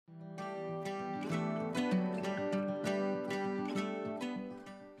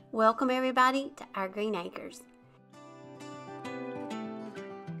Welcome everybody to our Green Acres.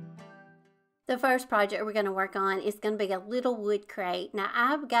 The first project we're going to work on is going to be a little wood crate. Now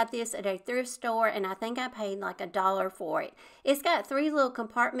I've got this at a thrift store and I think I paid like $1 for it. It's got 3 little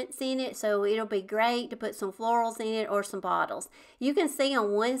compartments in it, so it'll be great to put some florals in it or some bottles. You can see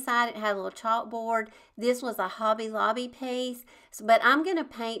on one side it had a little chalkboard. This was a Hobby Lobby piece, but I'm going to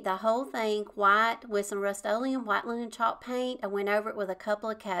paint the whole thing white with some Rust-Oleum white linen chalk paint. I went over it with a couple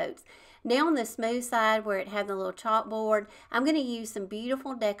of coats. Now on the smooth side where it had the little chalkboard, I'm going to use some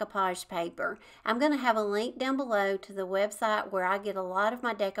beautiful decoupage paper. I'm going to have a link down below to the website where I get a lot of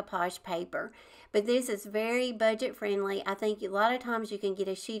my decoupage paper. But this is very budget friendly. I think a lot of times you can get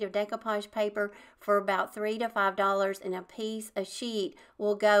a sheet of decoupage paper for about $3 to $5, and a sheet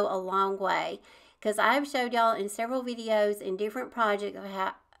will go a long way. Because I've showed y'all in several videos in different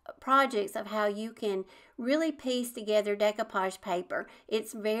projects of how you can really piece together decoupage paper.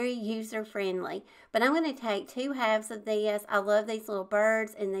 It's very user friendly. But I'm going to take 2 halves of this. I love these little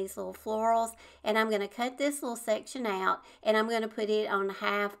birds and these little florals, and I'm going to cut this little section out and I'm going to put it on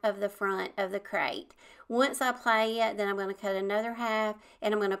half of the front of the crate. Once I apply it, then I'm going to cut another half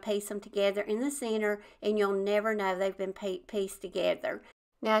and I'm going to piece them together in the center, and you'll never know they've been pieced together.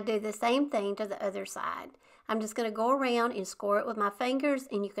 Now do the same thing to the other side. I'm just going to go around and score it with my fingers,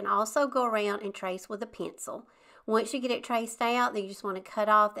 and you can also go around and trace with a pencil. Once you get it traced out, then you just want to cut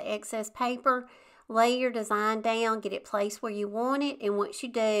off the excess paper, lay your design down, get it placed where you want it, and once you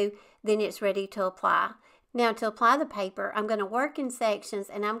do, then it's ready to apply. Now to apply the paper, I'm going to work in sections,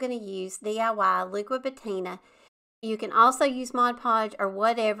 and I'm going to use DIY Liquid Patina. You can also use Mod Podge or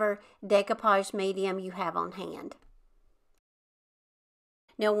whatever decoupage medium you have on hand.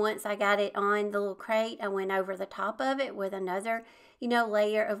 Now once I got it on the little crate, I went over the top of it with another,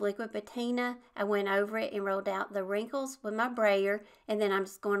 layer of Liquid Patina. I went over it and rolled out the wrinkles with my brayer, and then I'm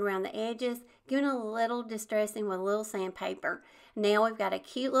just going around the edges, giving a little distressing with a little sandpaper. Now we've got a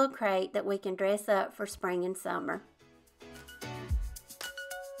cute little crate that we can dress up for spring and summer.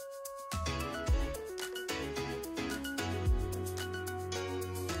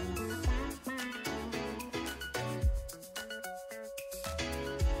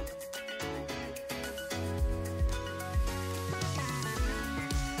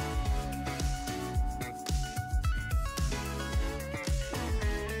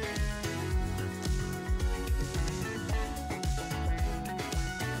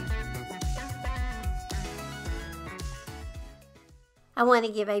 I want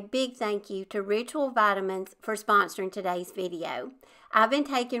to give a big thank you to Ritual Vitamins for sponsoring today's video. I've been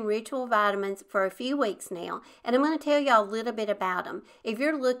taking Ritual Vitamins for a few weeks now, and I'm going to tell y'all a little bit about them. If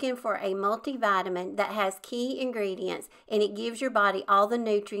you're looking for a multivitamin that has key ingredients and it gives your body all the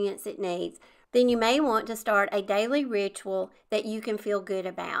nutrients it needs, then you may want to start a daily ritual that you can feel good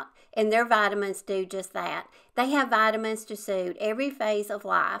about. And their vitamins do just that. They have vitamins to suit every phase of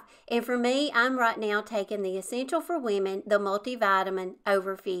life. And for me, I'm right now taking the Essential for Women, the multivitamin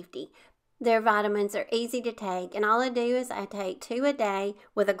over 50. Their vitamins are easy to take, and all I do is I take 2 a day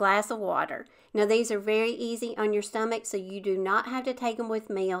with a glass of water. Now these are very easy on your stomach, so you do not have to take them with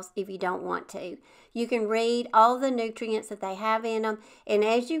meals if you don't want to. You can read all the nutrients that they have in them, and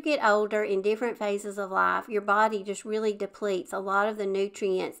as you get older in different phases of life, your body just really depletes a lot of the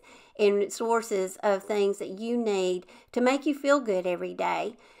nutrients and sources of things that you need to make you feel good every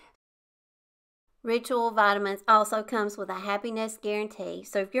day. Ritual Vitamins also comes with a happiness guarantee,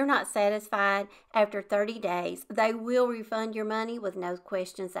 so if you're not satisfied after 30 days, they will refund your money with no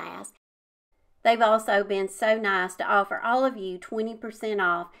questions asked. They've also been so nice to offer all of you 20%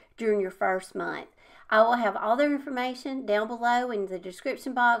 off during your first month. I will have all their information down below in the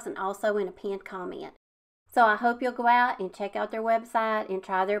description box and also in a pinned comment. So I hope you'll go out and check out their website and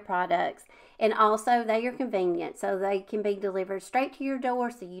try their products. And also they are convenient, so they can be delivered straight to your door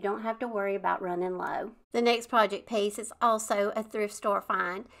so you don't have to worry about running low. The next project piece is also a thrift store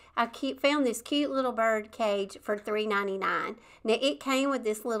find. I found this cute little bird cage for $3.99. Now it came with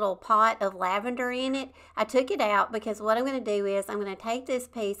this little pot of lavender in it. I took it out because what I'm going to do is I'm going to take this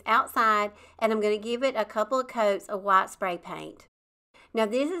piece outside and I'm going to give it a couple of coats of white spray paint. Now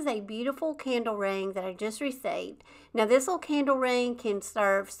this is a beautiful candle ring that I just received. Now this little candle ring can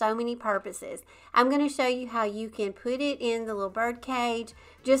serve so many purposes. I'm going to show you how you can put it in the little bird cage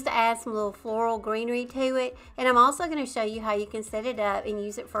just to add some little floral greenery to it. And I'm also going to show you how you can set it up and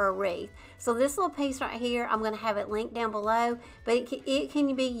use it for a wreath. So this little piece right here, I'm going to have it linked down below, but it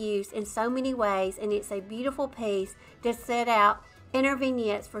can be used in so many ways, and it's a beautiful piece to set out in our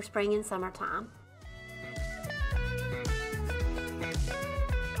vignettes for spring and summertime.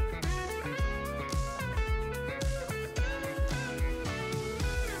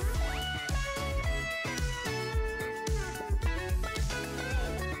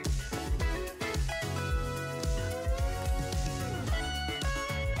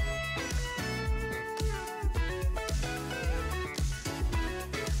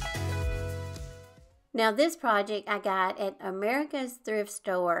 Now this project I got at America's Thrift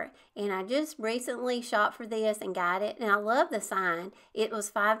Store, and I just recently shopped for this and got it, and I love the sign. It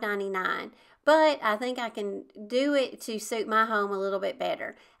was $5.99, but I think I can do it to suit my home a little bit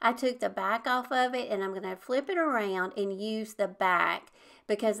better. I took the back off of it, and I'm going to flip it around and use the back,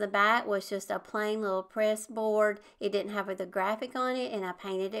 because the back was just a plain little press board. It didn't have the graphic on it, and I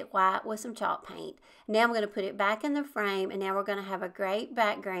painted it white with some chalk paint. Now I'm going to put it back in the frame, and now we're going to have a great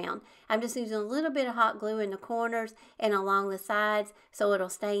background. I'm just using a little bit of hot glue in the corners and along the sides so it'll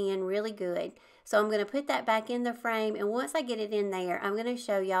stay in really good. So I'm going to put that back in the frame, and once I get it in there, I'm going to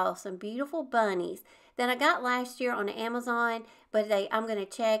show y'all some beautiful bunnies that I got last year on Amazon, but I'm going to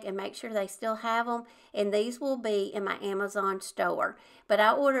check and make sure they still have them, and these will be in my Amazon store. But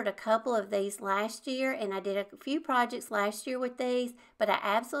I ordered a couple of these last year, and I did a few projects last year with these, but I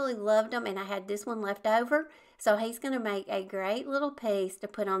absolutely loved them, and I had this one left over, so he's going to make a great little piece to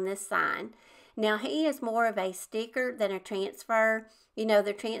put on this sign. Now, he is more of a sticker than a transfer. You know,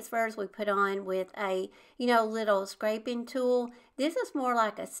 the transfers we put on with a, little scraping tool. This is more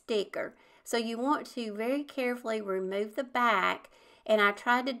like a sticker. So you want to very carefully remove the back, and I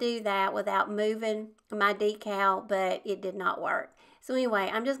tried to do that without moving my decal, but it did not work. So anyway,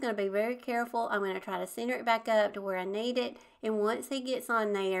 I'm just going to be very careful. I'm going to try to center it back up to where I need it, and once he gets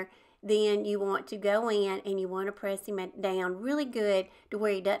on there, then you want to go in and you want to press him down really good to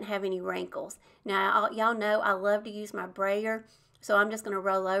where he doesn't have any wrinkles. Now, y'all know I love to use my brayer, so I'm just going to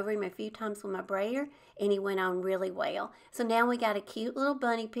roll over him a few times with my brayer, and he went on really well. So now we got a cute little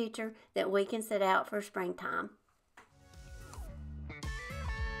bunny picture that we can set out for springtime.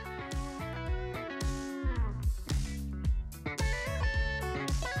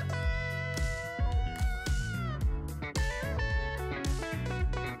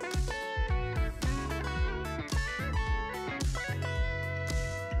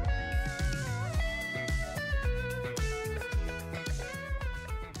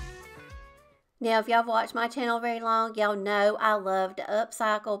 Now, if y'all have watched my channel very long, y'all know I love to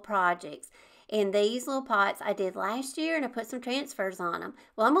upcycle projects. And these little pots I did last year, and I put some transfers on them.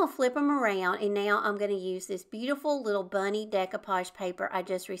 Well, I'm going to flip them around, and now I'm going to use this beautiful little bunny decoupage paper I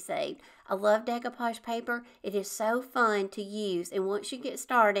just received. I love decoupage paper. It is so fun to use, and once you get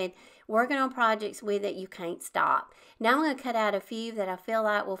started working on projects with it, you can't stop. Now I'm going to cut out a few that I feel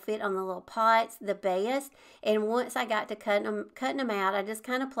like will fit on the little pots the best, and once I got to cutting them out, I just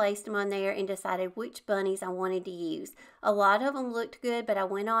kind of placed them on there and decided which bunnies I wanted to use. A lot of them looked good, but I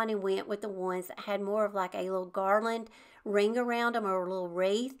went on and went with the ones that had more of like a little garland ring around them or a little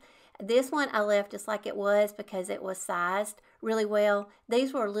wreath. This one I left just like it was because it was sized really well.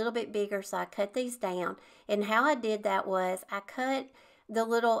 These were a little bit bigger, so I cut these down. And how I did that was I cut the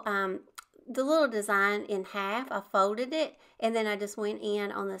little design in half. I folded it, and then I just went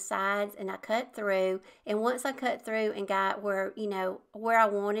in on the sides and I cut through. And once I cut through and got where I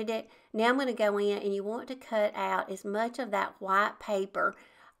wanted it, now I'm going to go in, and you want to cut out as much of that white paper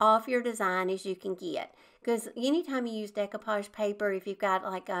off your design as you can get. Because anytime you use decoupage paper, if you've got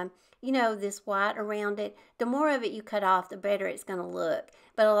like this white around it, the more of it you cut off, the better it's going to look.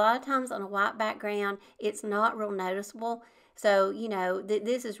 But a lot of times on a white background, it's not real noticeable. So,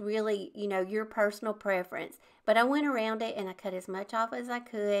 this is really, your personal preference. But I went around it and I cut as much off as I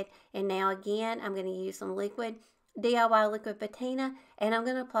could. And now again, I'm going to use some DIY Liquid Patina, and I'm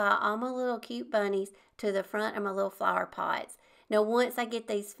going to apply all my little cute bunnies to the front of my little flower pots. Now, once I get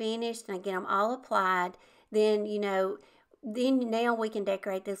these finished and I get them all applied, then, now we can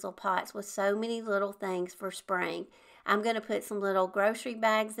decorate these little pots with so many little things for spring. I'm going to put some little grocery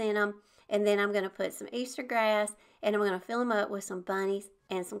bags in them, and then I'm going to put some Easter grass, and I'm going to fill them up with some bunnies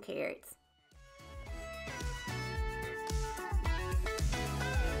and some carrots.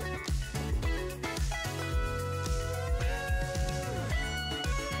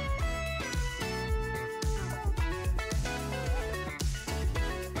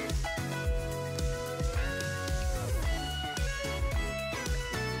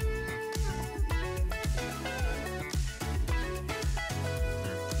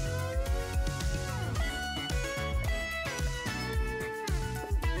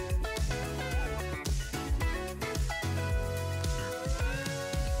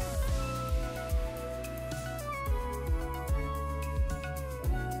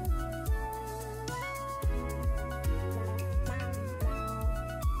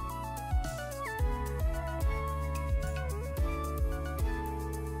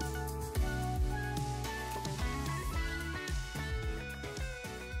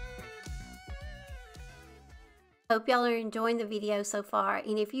 Hope y'all are enjoying the video so far,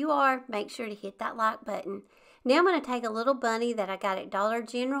 and if you are, make sure to hit that like button. Now I'm going to take a little bunny that I got at Dollar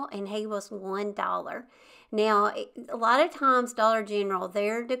General, and he was $1. Now, a lot of times Dollar General,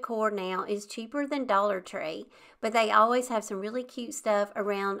 their decor now is cheaper than Dollar Tree, but they always have some really cute stuff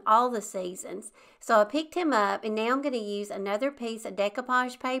around all the seasons. So I picked him up, and now I'm going to use another piece of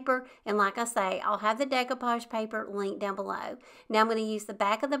decoupage paper, and like I say, I'll have the decoupage paper linked down below. Now I'm going to use the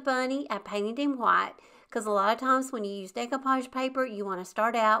back of the bunny. I painted him white, because a lot of times when you use decoupage paper, you want to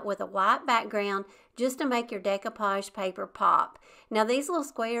start out with a white background just to make your decoupage paper pop. Now these little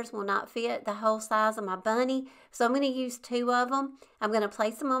squares will not fit the whole size of my bunny, so I'm going to use 2 of them. I'm going to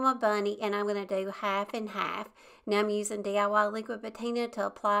place them on my bunny, and I'm going to do half and half. Now I'm using DIY Liquid Patina to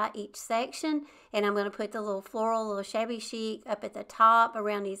apply each section, and I'm going to put the little floral, little shabby chic up at the top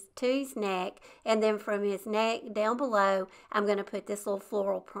around his neck, and then from his neck down below, I'm going to put this little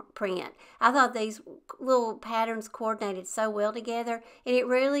floral print. I thought these little patterns coordinated so well together, and it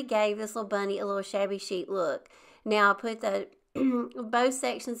really gave this little bunny a little shabby chic look. Now I put the both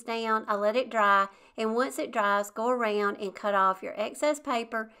sections down, I let it dry, and once it dries, go around and cut off your excess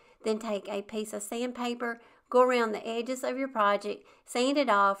paper, then take a piece of sandpaper, go around the edges of your project, sand it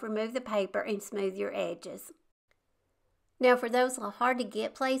off, remove the paper, and smooth your edges. Now for those hard to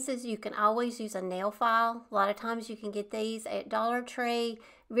get places, you can always use a nail file. A lot of times you can get these at Dollar Tree,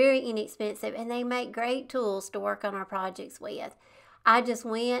 very inexpensive, and they make great tools to work on our projects with. I just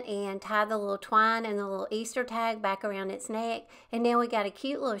went and tied the little twine and the little Easter tag back around its neck, and now we got a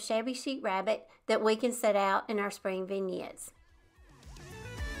cute little shabby chic rabbit that we can set out in our spring vignettes.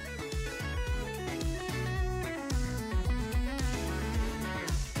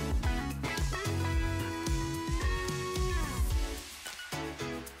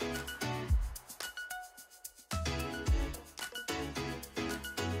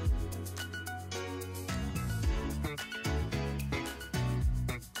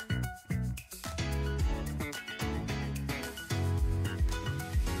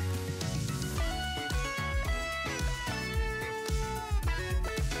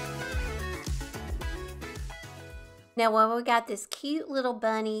 Now when we got this cute little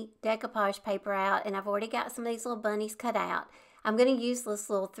bunny decoupage paper out, and I've already got some of these little bunnies cut out, I'm going to use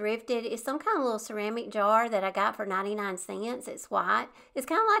this little Thrifted. It's some kind of little ceramic jar that I got for 99 cents. It's white. It's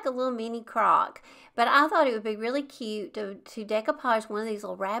kind of like a little mini crock. But I thought it would be really cute to decoupage one of these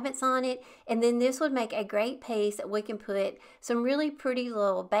little rabbits on it. And then this would make a great piece that we can put some really pretty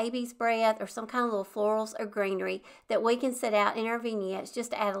little baby's breath or some kind of little florals or greenery that we can set out in our vignettes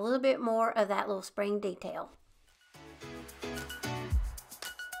just to add a little bit more of that little spring detail.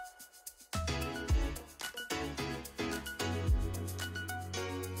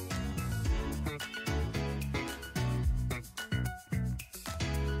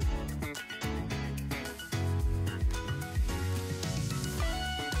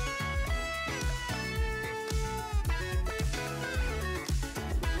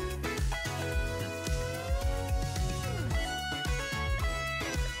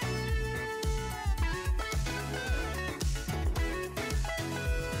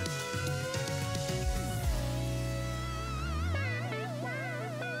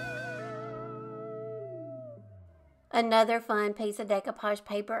 Another fun piece of decoupage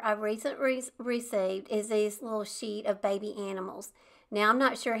paper I've recently received is this little sheet of baby animals. Now, I'm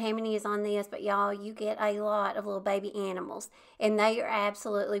not sure how many is on this, but y'all, you get a lot of little baby animals, and they are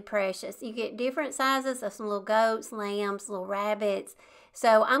absolutely precious. You get different sizes of some little goats, lambs, little rabbits.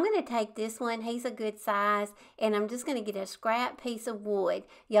 So I'm going to take this one. He's a good size, and I'm just going to get a scrap piece of wood.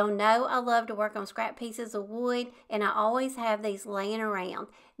 Y'all know I love to work on scrap pieces of wood, and I always have these laying around.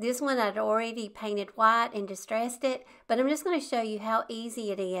 This one I'd already painted white and distressed it, but I'm just going to show you how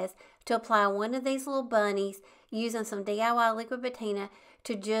easy it is to apply one of these little bunnies using some DIY Liquid Patina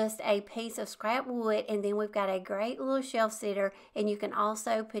to just a piece of scrap wood, and then we've got a great little shelf sitter, and you can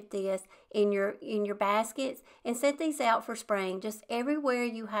also put this in your baskets and set these out for spring. Just everywhere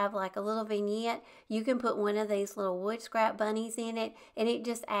you have like a little vignette, you can put one of these little wood scrap bunnies in it, and it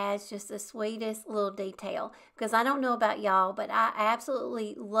just adds just the sweetest little detail. Because I don't know about y'all, but I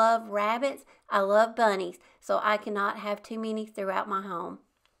absolutely love rabbits. I love bunnies, so I cannot have too many throughout my home.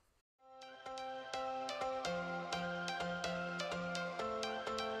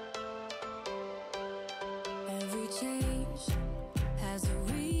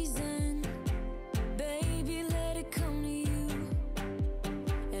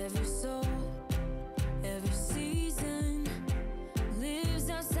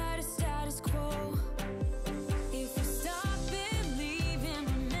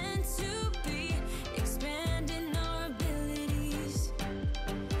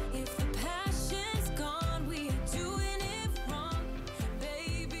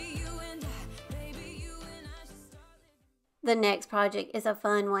 The next project is a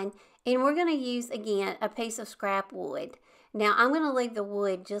fun one, and we're going to use again a piece of scrap wood. Now I'm going to leave the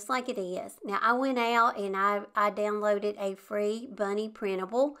wood just like it is. Now I went out and I downloaded a free bunny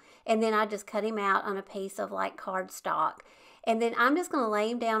printable, and then I just cut him out on a piece of like cardstock. And then I'm just going to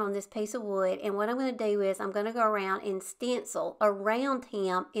lay him down on this piece of wood, and what I'm going to do is I'm going to go around and stencil around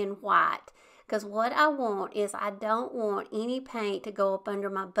him in white. Because what I want is I don't want any paint to go up under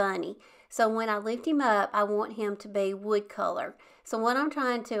my bunny. So when I lift him up, I want him to be wood color. So what I'm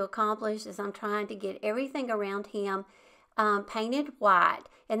trying to accomplish is I'm trying to get everything around him painted white.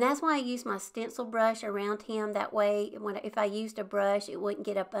 And that's why I use my stencil brush around him. That way, if I used a brush, it wouldn't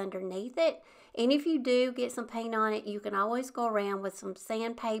get up underneath it. And if you do get some paint on it, you can always go around with some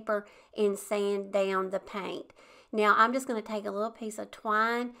sandpaper and sand down the paint. Now I'm just going to take a little piece of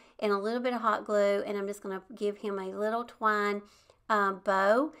twine and a little bit of hot glue, and I'm just going to give him a little twine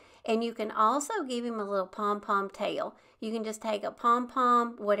bow. And you can also give him a little pom-pom tail. You can just take a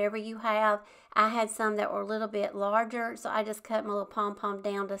pom-pom, whatever you have. I had some that were a little bit larger, so I just cut my little pom-pom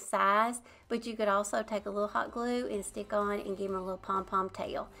down to size. But you could also take a little hot glue and stick on and give him a little pom-pom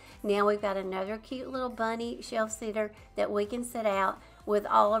tail. Now we've got another cute little bunny shelf sitter that we can set out with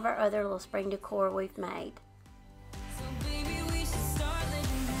all of our other little spring decor we've made.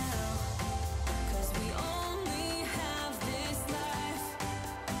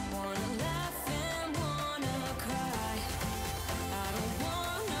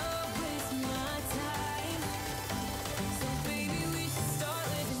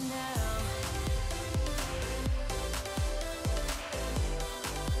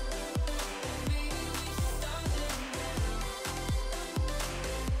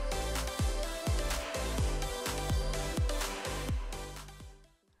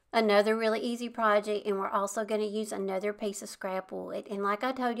 Another really easy project, and we're also going to use another piece of scrap wood. And like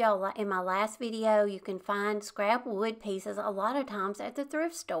I told y'all in my last video, you can find scrap wood pieces a lot of times at the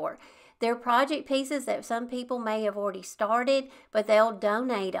thrift store. They're project pieces that some people may have already started, but they'll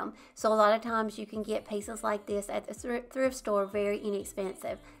donate them. So a lot of times you can get pieces like this at the thrift store very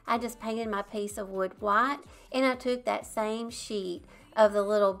inexpensive. I just painted my piece of wood white, and I took that same sheet of the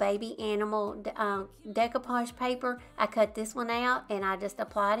little baby animal decoupage paper. I cut this one out and I just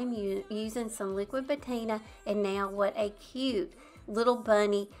applied him using some liquid patina, and now what a cute little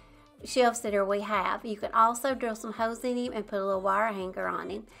bunny shelf sitter we have. You can also drill some holes in him and put a little wire hanger on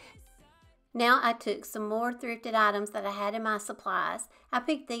him. Now I took some more thrifted items that I had in my supplies. I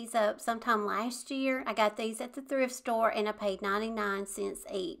picked these up sometime last year. I got these at the thrift store and I paid 99 cents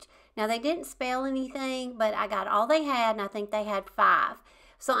each. Now they didn't spell anything, but I got all they had, and I think they had 5.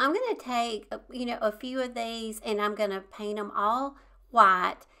 So I'm going to take, a few of these, and I'm going to paint them all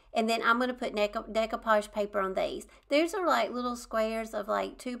white, and then I'm going to put decoupage paper on these. These are like little squares of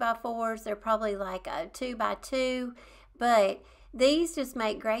like 2x4s. They're probably like a 2x2, but these just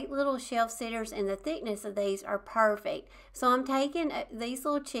make great little shelf sitters, and the thickness of these are perfect. So I'm taking these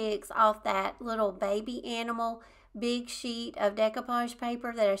little chicks off that little baby animal big sheet of decoupage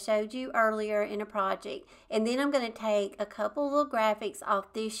paper that I showed you earlier in a project, and then I'm going to take a couple little graphics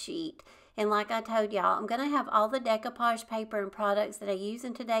off this sheet. And like I told y'all, I'm going to have all the decoupage paper and products that I use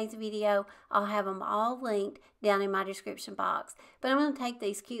in today's video. I'll have them all linked down in my description box. But I'm going to take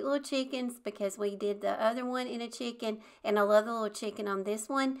these cute little chickens, because we did the other one in a chicken, and I love the little chicken on this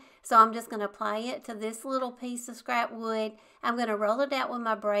one. So I'm just going to apply it to this little piece of scrap wood. I'm going to roll it out with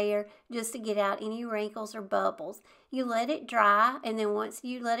my brayer just to get out any wrinkles or bubbles. You let it dry, and then once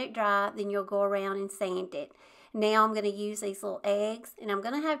you let it dry, then you'll go around and sand it. Now I'm going to use these little eggs, and I'm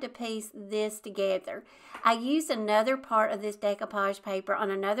going to have to piece this together. I used another part of this decoupage paper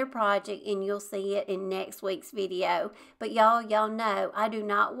on another project, and you'll see it in next week's video. But y'all know I do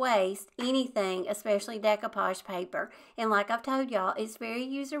not waste anything, especially decoupage paper. And like I've told y'all, it's very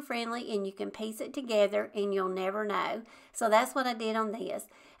user-friendly, and you can piece it together, and you'll never know. So that's what I did on this.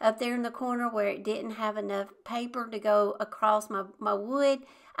 Up there in the corner where it didn't have enough paper to go across my wood,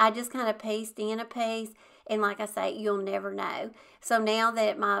 I just kind of pieced in a piece. And like I say, you'll never know. So now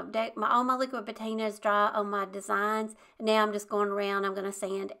that all my liquid patina is dry on my designs, now I'm just going around. I'm going to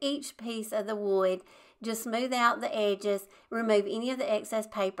sand each piece of the wood, just smooth out the edges, remove any of the excess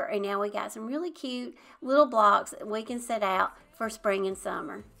paper. And now we got some really cute little blocks that we can set out for spring and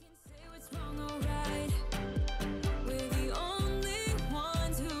summer.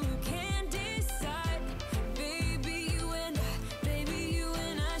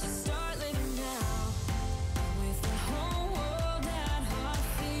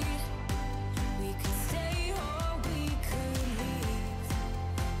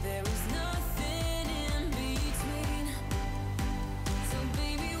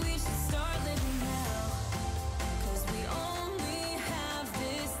 We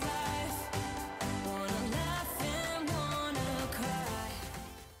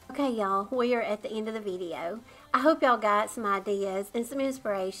Okay, y'all, we are at the end of the video. I hope y'all got some ideas and some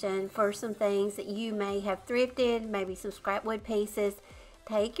inspiration for some things that you may have thrifted, maybe some scrapwood pieces.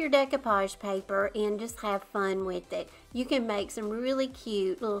 Take your decoupage paper and just have fun with it. You can make some really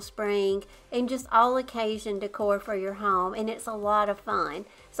cute little spring and just all occasion decor for your home, and it's a lot of fun.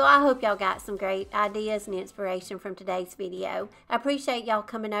 So I hope y'all got some great ideas and inspiration from today's video. I appreciate y'all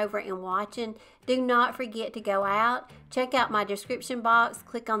coming over and watching. Do not forget to go out. Check out my description box.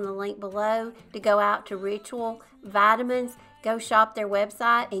 Click on the link below to go out to Ritual Vitamins. Go shop their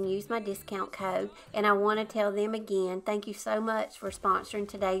website and use my discount code. And I want to tell them again, thank you so much for sponsoring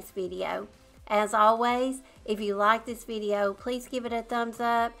today's video. As always, if you like this video, please give it a thumbs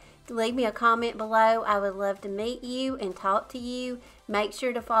up. Leave me a comment below. I would love to meet you and talk to you. Make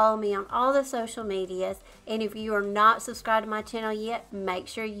sure to follow me on all the social medias. And if you are not subscribed to my channel yet, make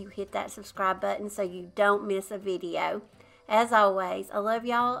sure you hit that subscribe button so you don't miss a video. As always, I love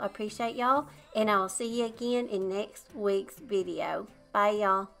y'all, appreciate y'all, and I will see you again in next week's video. Bye,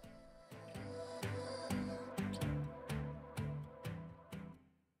 y'all.